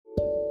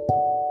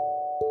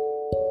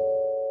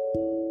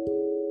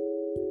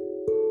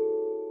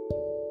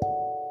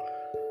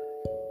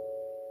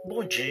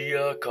Bom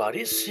dia,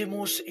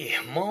 caríssimos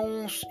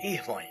irmãos e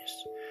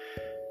irmãs.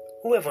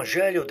 O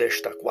Evangelho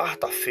desta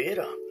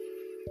quarta-feira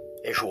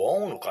é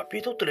João, no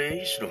capítulo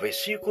 3, no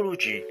versículo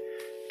de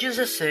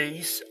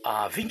 16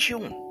 a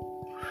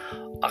 21.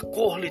 A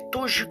cor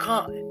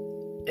litúrgica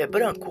é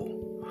branco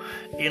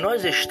e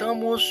nós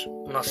estamos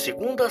na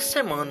segunda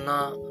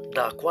semana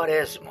da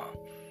Quaresma.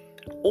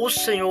 O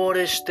Senhor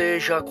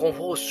esteja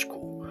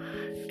convosco,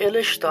 Ele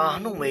está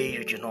no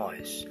meio de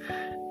nós.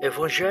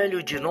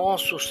 Evangelho de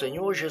nosso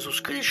Senhor Jesus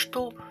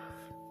Cristo,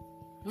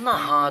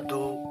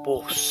 narrado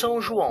por São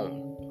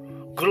João.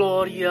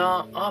 Glória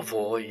a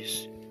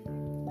vós,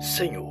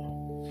 Senhor.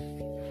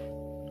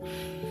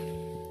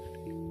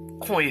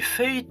 Com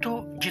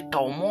efeito, de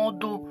tal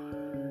modo,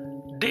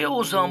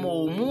 Deus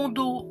amou o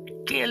mundo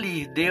que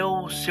lhe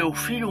deu seu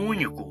Filho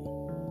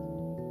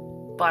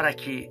único, para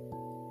que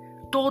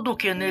todo o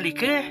que nele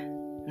crê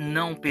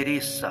não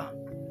pereça,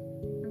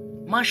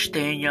 mas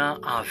tenha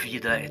a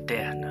vida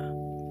eterna.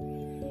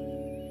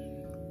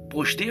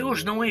 Pois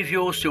Deus não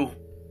enviou seu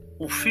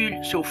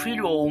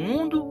Filho ao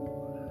mundo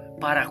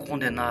para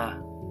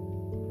condená-lo,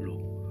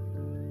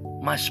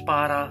 mas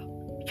para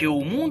que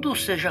o mundo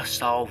seja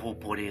salvo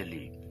por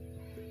ele.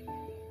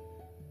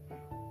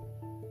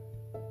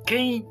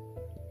 Quem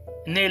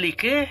nele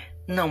crê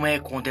não é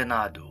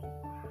condenado,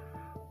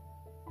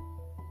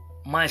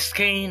 mas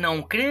quem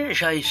não crê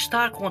já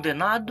está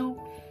condenado,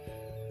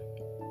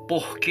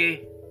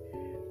 porque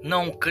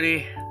não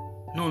crê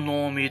no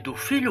nome do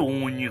Filho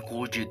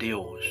único de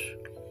Deus.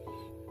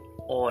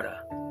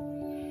 Ora,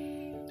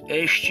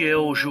 este é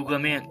o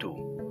julgamento.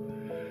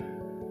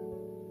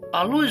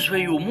 A luz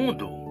veio ao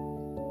mundo,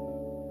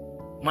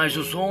 mas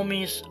os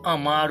homens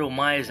amaram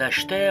mais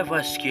as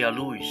trevas que a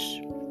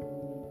luz,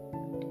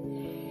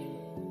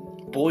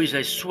 pois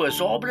as suas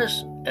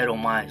obras eram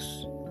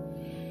más.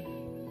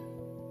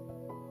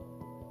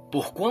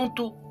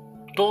 Porquanto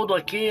todo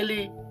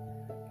aquele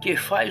que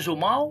faz o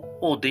mal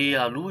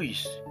odeia a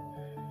luz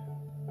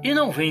e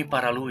não vem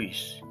para a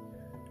luz,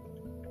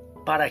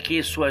 para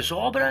que suas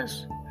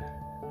obras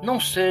não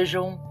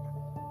sejam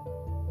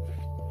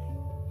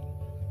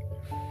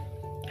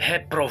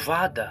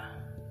reprovadas.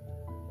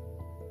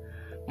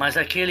 Mas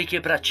aquele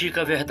que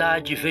pratica a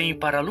verdade vem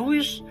para a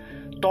luz,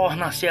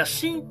 torna-se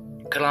assim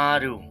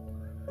claro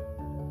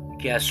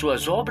que as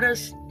suas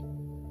obras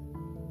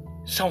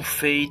são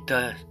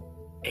feitas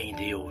em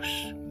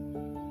Deus.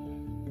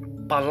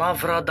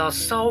 Palavra da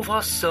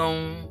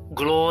salvação,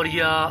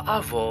 glória a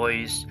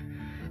vós,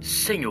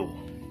 Senhor.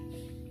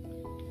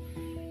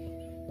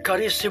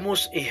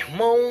 Caríssimos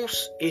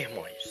irmãos e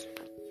irmãs,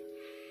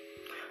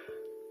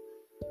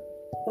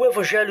 o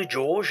Evangelho de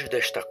hoje,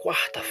 desta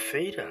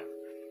quarta-feira,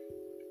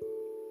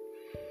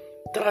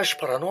 traz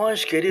para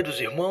nós, queridos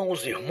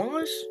irmãos e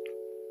irmãs,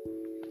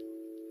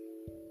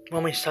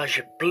 uma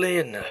mensagem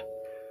plena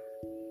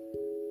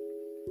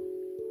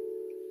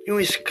e um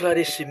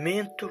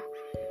esclarecimento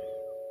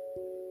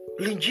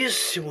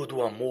lindíssimo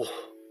do amor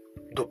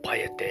do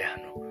Pai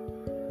Eterno.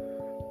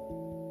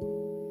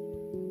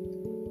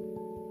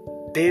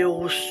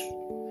 Deus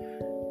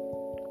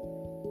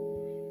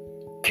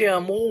que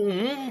amou o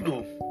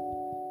mundo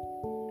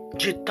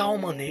de tal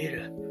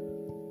maneira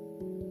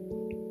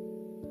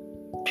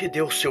que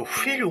deu seu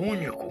Filho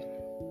único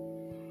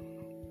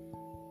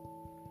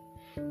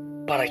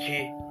para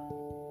que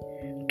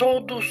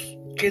todos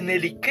que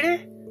nele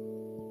crê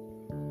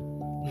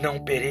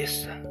não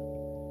pereça,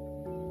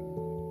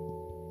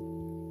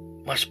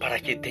 mas para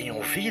que tenham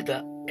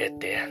vida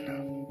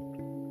eterna.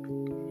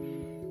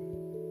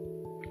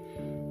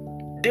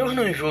 Deus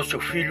não enviou seu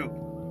Filho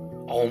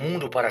ao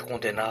mundo para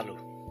condená-lo,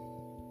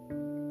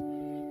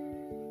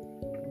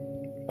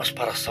 mas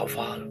para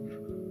salvá-lo,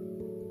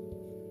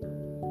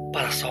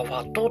 para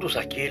salvar todos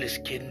aqueles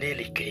que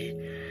nele crê,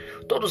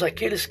 todos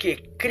aqueles que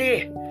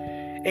crê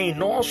em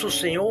nosso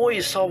Senhor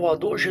e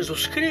Salvador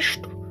Jesus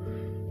Cristo,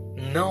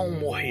 não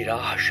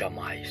morrerá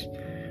jamais,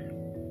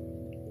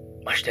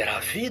 mas terá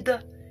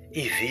vida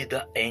e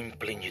vida em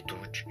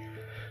plenitude,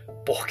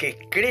 porque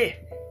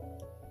crê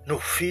no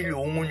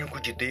Filho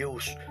único de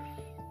Deus,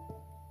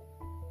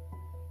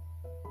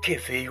 que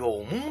veio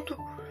ao mundo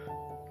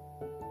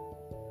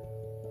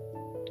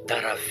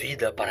dar a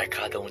vida para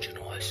cada um de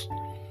nós,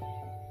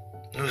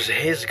 nos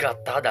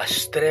resgatar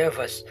das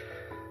trevas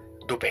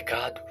do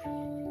pecado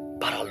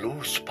para a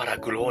luz, para a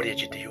glória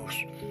de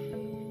Deus.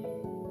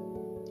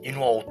 E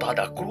no altar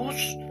da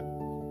cruz,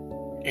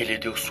 Ele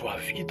deu sua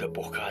vida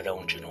por cada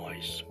um de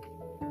nós.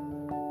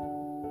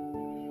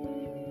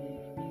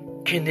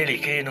 Quem nele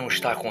crê não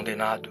está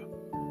condenado,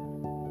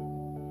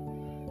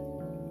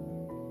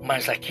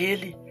 mas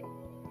aquele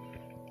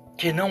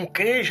que não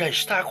crê já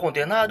está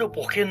condenado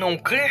porque não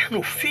crê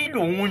no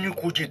Filho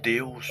único de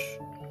Deus.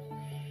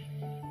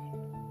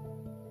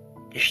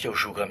 Este é o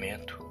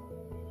julgamento.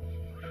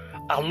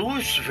 A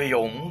luz veio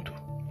ao mundo,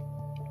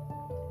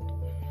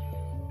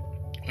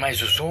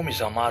 mas os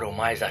homens amaram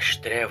mais as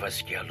trevas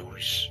que a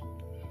luz,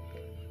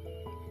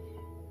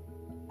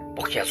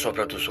 porque as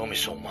obras dos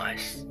homens são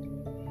más.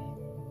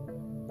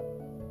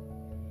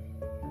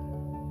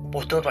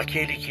 Portanto,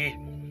 aquele que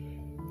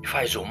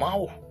faz o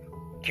mal,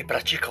 que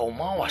pratica o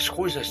mal, as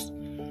coisas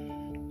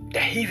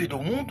terríveis do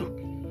mundo,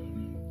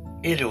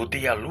 ele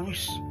odeia a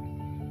luz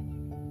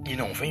e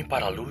não vem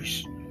para a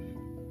luz,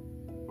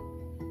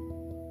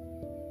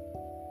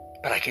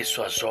 para que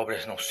suas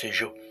obras não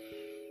sejam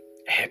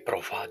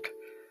reprovadas.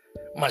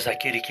 Mas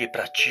aquele que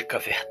pratica a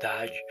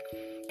verdade,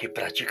 que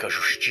pratica a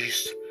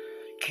justiça,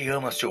 que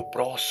ama seu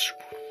próximo,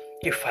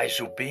 que faz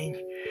o bem,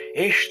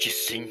 este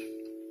sim,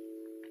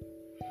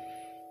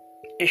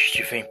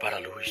 este vem para a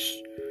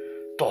luz,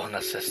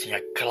 torna-se assim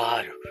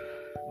claro,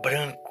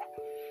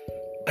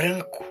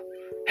 branco,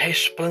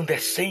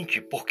 resplandecente,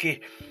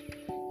 porque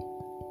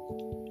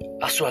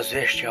as suas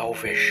vestes é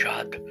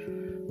alvejada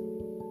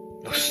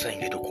no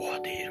sangue do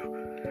Cordeiro.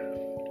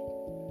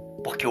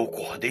 Porque o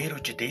Cordeiro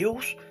de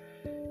Deus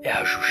é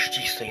a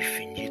justiça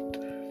infinita,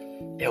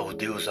 é o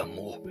Deus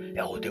amor,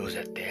 é o Deus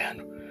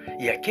eterno.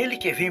 E aquele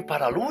que vem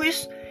para a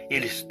luz,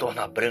 ele se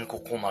torna branco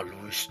como a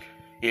luz,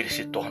 ele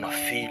se torna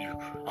filho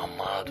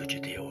amado de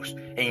Deus,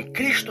 em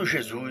Cristo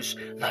Jesus,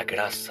 na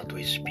graça do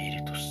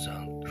Espírito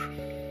Santo.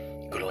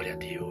 Glória a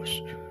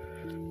Deus.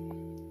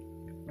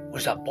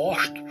 Os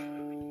apóstolos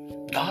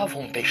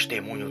davam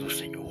testemunho do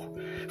Senhor,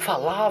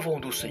 falavam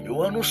do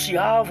Senhor,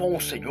 anunciavam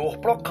o Senhor,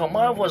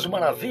 proclamavam as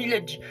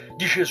maravilhas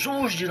de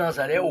Jesus de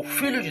Nazaré, o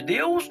Filho de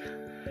Deus,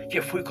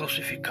 que foi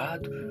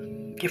crucificado,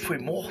 que foi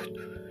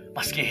morto,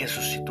 mas que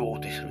ressuscitou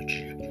ao terceiro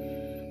dia.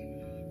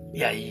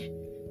 E aí,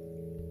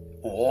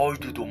 o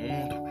ódio do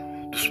mundo,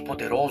 dos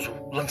poderosos,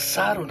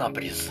 lançaram na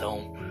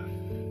prisão,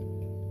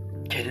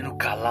 querendo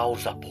calar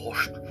os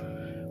apóstolos,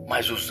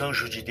 mas os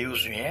anjos de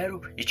Deus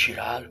vieram e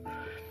tiraram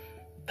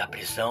da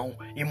prisão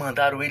e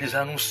mandaram eles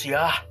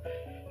anunciar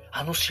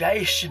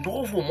este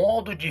novo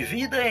modo de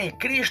vida em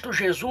Cristo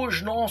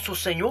Jesus nosso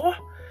Senhor,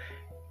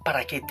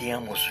 para que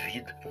tenhamos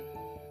vida.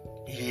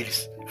 E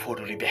eles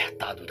foram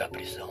libertados da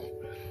prisão.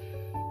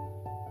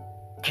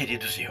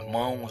 Queridos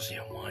irmãos e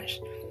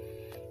irmãs,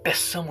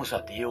 peçamos a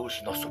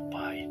Deus, nosso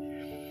Pai,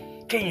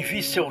 que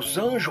envie seus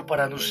anjos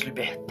para nos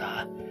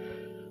libertar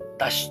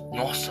das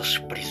nossas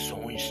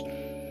prisões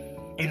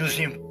e nos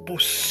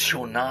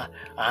impulsionar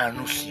a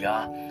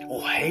anunciar o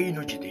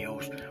reino de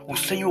Deus, o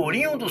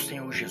senhorinho do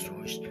Senhor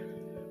Jesus.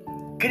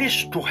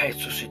 Cristo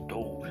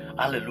ressuscitou,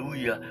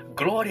 aleluia,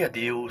 glória a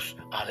Deus,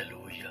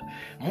 aleluia.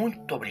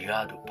 Muito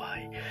obrigado,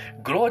 Pai.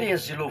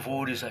 Glórias e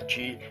louvores a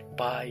Ti,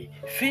 Pai,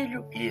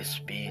 Filho e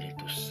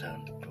Espírito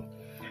Santo.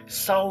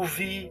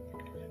 Salve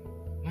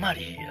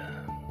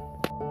Maria.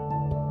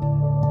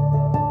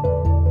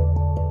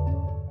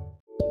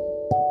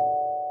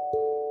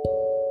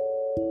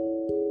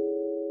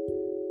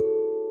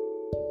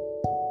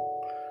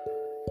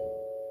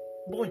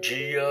 Bom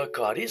dia,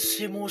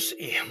 caríssimos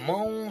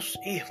irmãos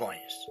e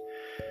irmãs.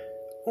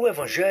 O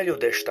Evangelho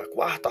desta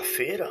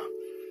quarta-feira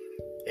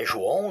é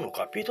João, no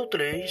capítulo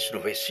 3, no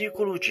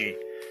versículo de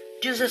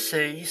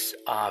 16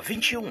 a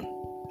 21.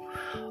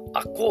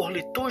 A cor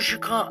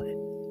litúrgica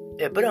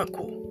é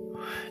branco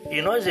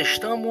e nós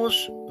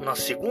estamos na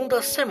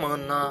segunda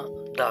semana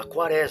da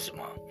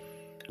Quaresma.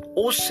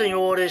 O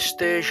Senhor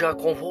esteja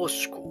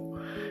convosco,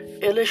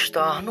 Ele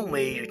está no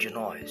meio de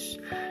nós.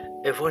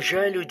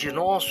 Evangelho de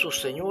nosso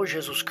Senhor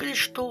Jesus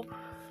Cristo,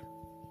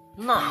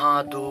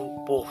 narrado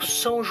por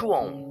São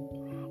João.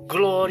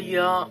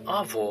 Glória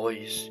a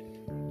vós,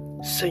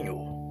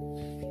 Senhor.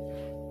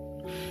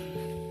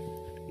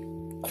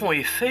 Com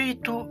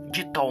efeito,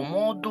 de tal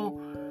modo,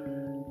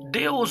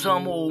 Deus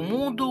amou o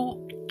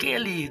mundo que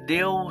lhe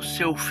deu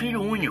seu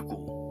Filho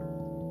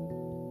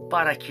único,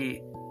 para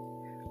que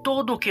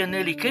todo o que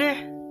nele crê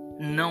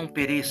não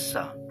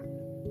pereça,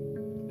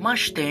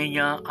 mas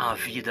tenha a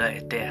vida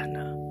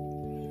eterna.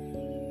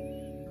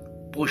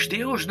 Pois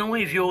Deus não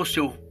enviou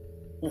seu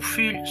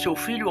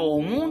Filho ao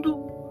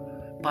mundo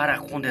para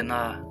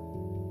condená-lo,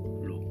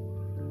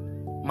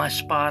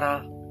 mas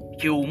para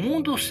que o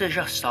mundo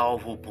seja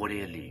salvo por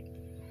ele.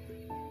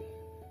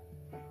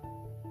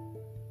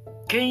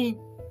 Quem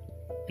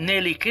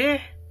nele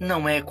crê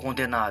não é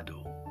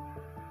condenado,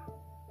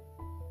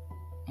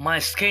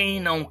 mas quem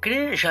não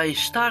crê já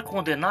está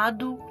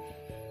condenado,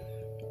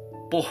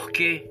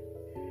 porque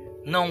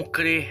não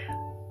crê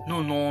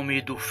no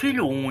nome do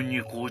Filho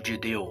único de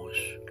Deus.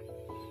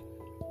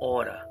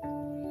 Ora,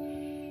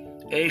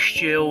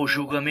 este é o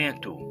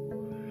julgamento.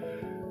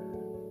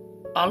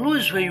 A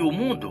luz veio ao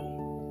mundo,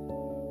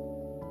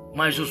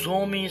 mas os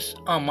homens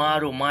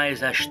amaram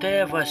mais as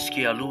trevas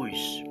que a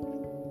luz,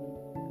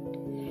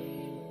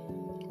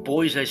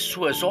 pois as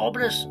suas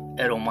obras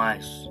eram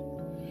más.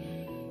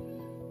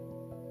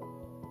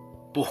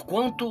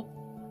 Porquanto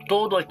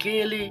todo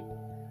aquele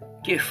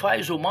que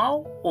faz o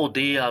mal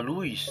odeia a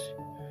luz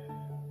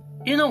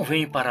e não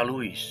vem para a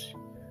luz,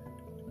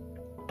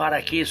 para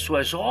que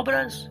suas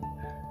obras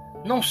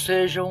não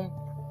sejam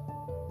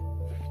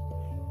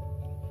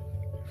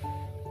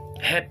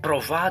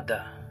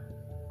reprovadas.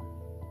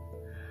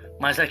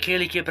 Mas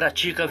aquele que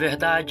pratica a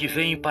verdade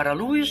vem para a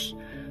luz,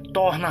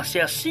 torna-se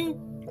assim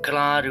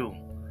claro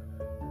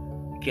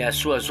que as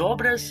suas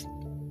obras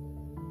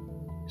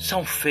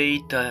são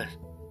feitas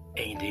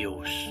em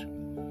Deus.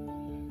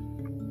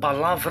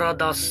 Palavra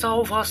da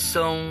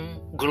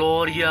salvação,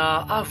 glória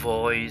a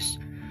vós,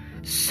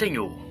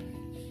 Senhor.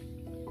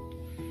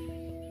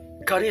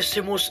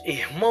 Caríssimos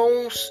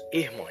irmãos e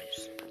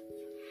irmãs,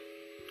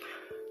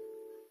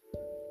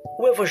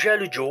 o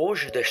Evangelho de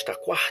hoje, desta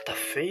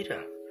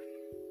quarta-feira,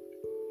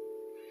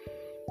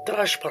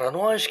 traz para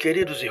nós,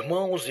 queridos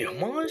irmãos e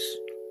irmãs,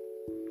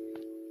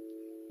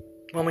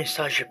 uma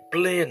mensagem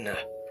plena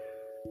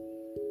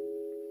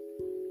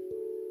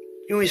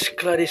e um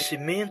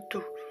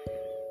esclarecimento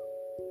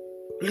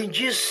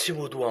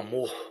lindíssimo do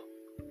amor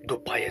do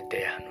Pai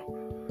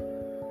Eterno.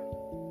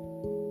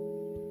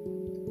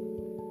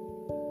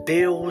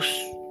 Deus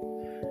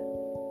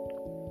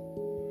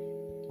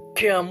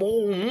que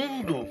amou o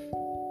mundo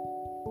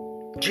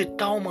de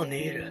tal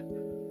maneira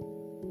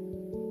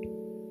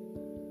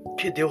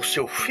que deu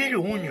seu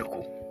Filho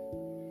único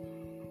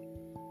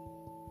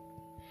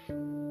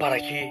para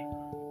que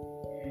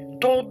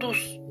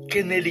todos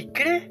que nele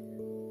crê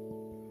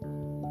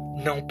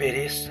não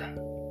pereça,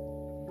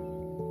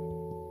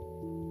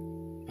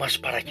 mas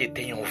para que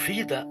tenham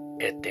vida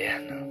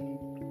eterna.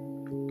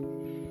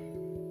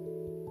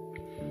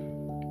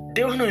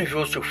 Deus não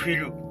enviou seu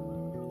Filho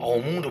ao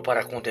mundo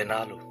para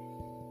condená-lo,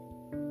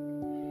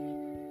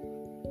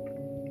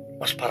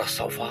 mas para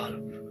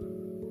salvá-lo,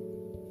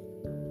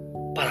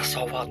 para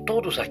salvar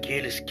todos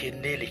aqueles que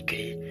nele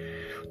crê,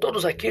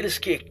 todos aqueles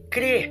que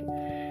crê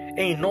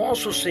em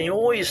nosso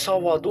Senhor e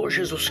Salvador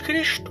Jesus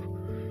Cristo,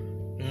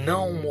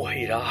 não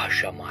morrerá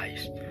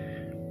jamais,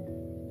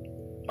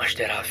 mas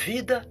terá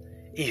vida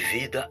e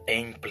vida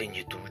em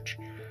plenitude,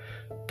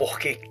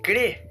 porque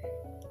crê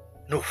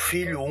no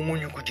Filho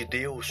único de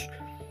Deus,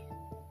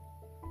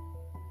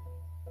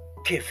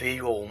 que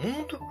veio ao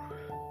mundo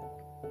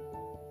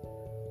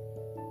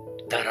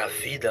dar a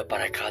vida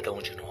para cada um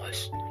de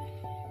nós,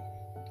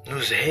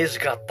 nos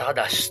resgatar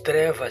das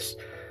trevas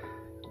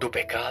do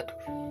pecado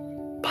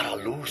para a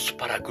luz,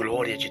 para a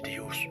glória de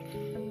Deus.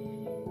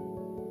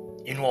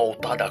 E no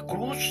altar da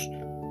cruz,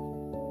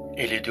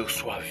 Ele deu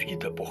sua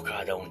vida por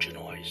cada um de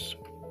nós.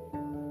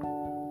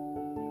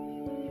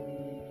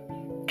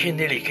 Quem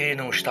nele crê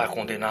não está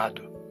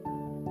condenado,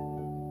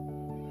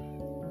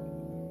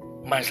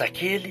 mas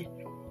aquele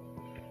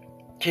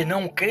que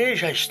não crê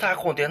já está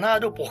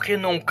condenado porque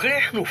não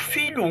crê no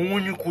Filho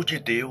único de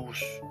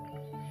Deus.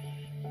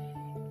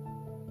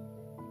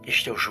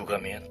 Este é o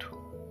julgamento.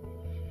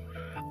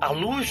 A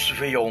luz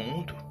veio ao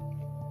mundo,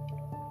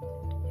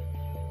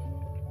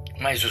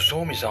 mas os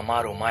homens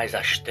amaram mais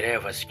as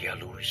trevas que a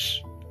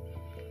luz,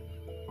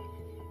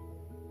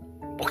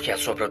 porque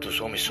as obras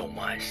dos homens são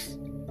más.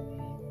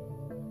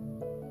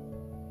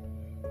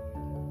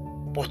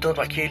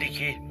 Portanto, aquele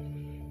que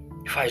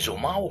faz o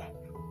mal,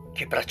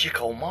 que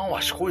pratica o mal,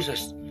 as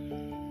coisas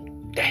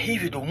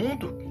terríveis do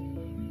mundo,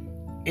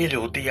 ele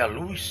odeia a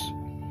luz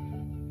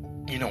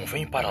e não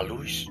vem para a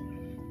luz,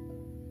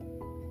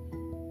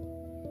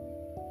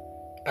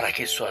 para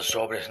que suas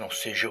obras não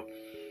sejam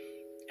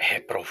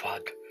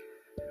reprovadas.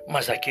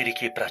 Mas aquele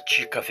que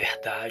pratica a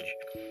verdade,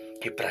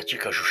 que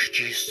pratica a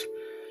justiça,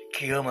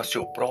 que ama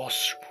seu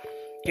próximo,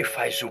 que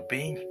faz o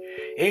bem,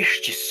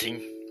 este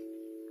sim,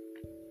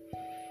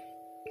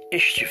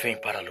 este vem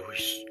para a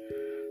luz,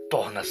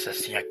 torna-se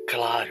assim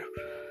claro,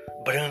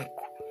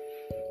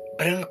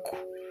 branco,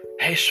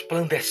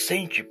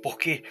 resplandecente,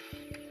 porque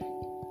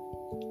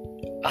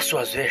as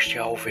suas vestes é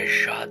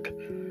alvejada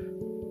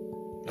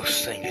no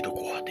sangue do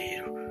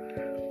Cordeiro.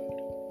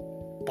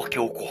 Porque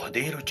o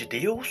Cordeiro de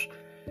Deus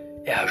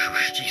é a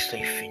justiça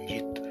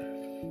infinita,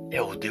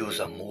 é o Deus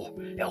amor,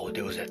 é o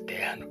Deus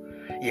eterno.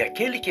 E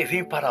aquele que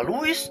vem para a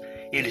luz,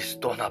 ele se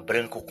torna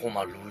branco como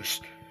a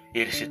luz,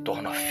 ele se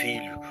torna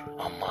filho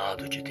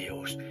amado de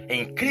Deus,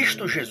 em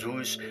Cristo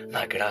Jesus,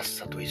 na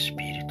graça do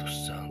Espírito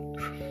Santo.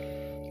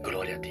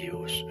 Glória a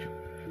Deus.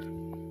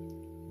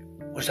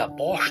 Os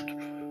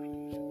apóstolos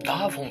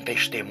davam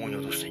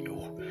testemunho do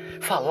Senhor,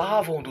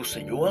 falavam do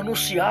Senhor,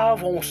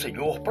 anunciavam o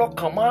Senhor,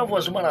 proclamavam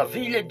as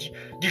maravilhas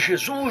de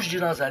Jesus de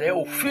Nazaré,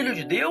 o Filho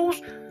de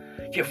Deus,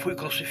 que foi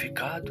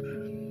crucificado,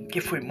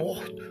 que foi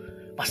morto,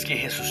 mas que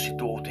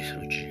ressuscitou ao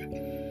terceiro dia.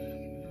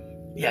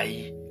 E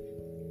aí,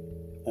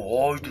 o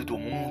ódio do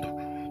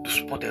mundo, dos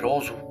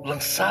poderosos,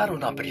 lançaram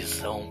na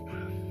prisão,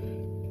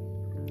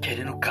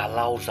 querendo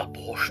calar os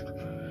apóstolos,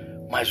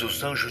 mas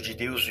os anjos de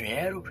Deus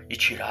vieram e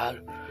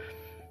tiraram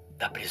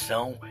da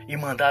prisão e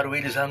mandaram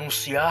eles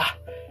anunciar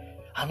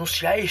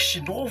este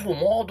novo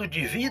modo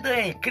de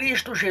vida em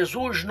Cristo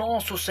Jesus,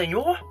 nosso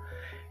Senhor,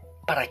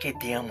 para que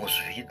tenhamos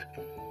vida.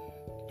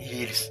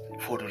 E eles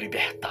foram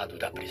libertados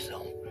da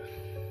prisão.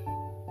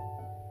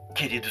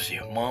 Queridos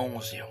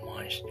irmãos e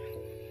irmãs,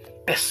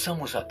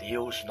 peçamos a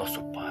Deus,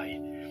 nosso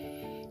Pai,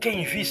 que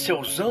envie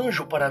seus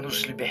anjos para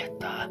nos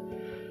libertar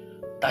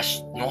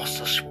das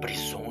nossas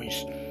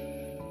prisões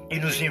e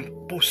nos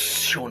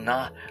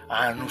impulsionar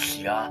a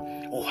anunciar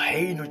o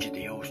reino de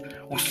Deus,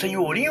 o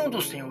senhorinho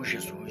do Senhor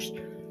Jesus.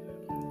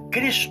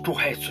 Cristo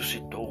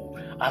ressuscitou,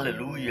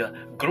 Aleluia.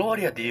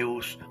 Glória a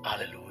Deus.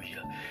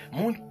 Aleluia.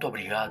 Muito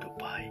obrigado,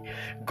 Pai.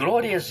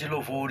 Glórias e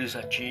louvores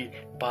a Ti,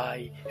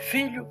 Pai,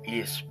 Filho e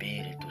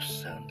Espírito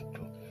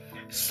Santo.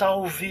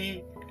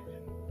 Salve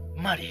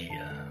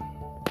Maria.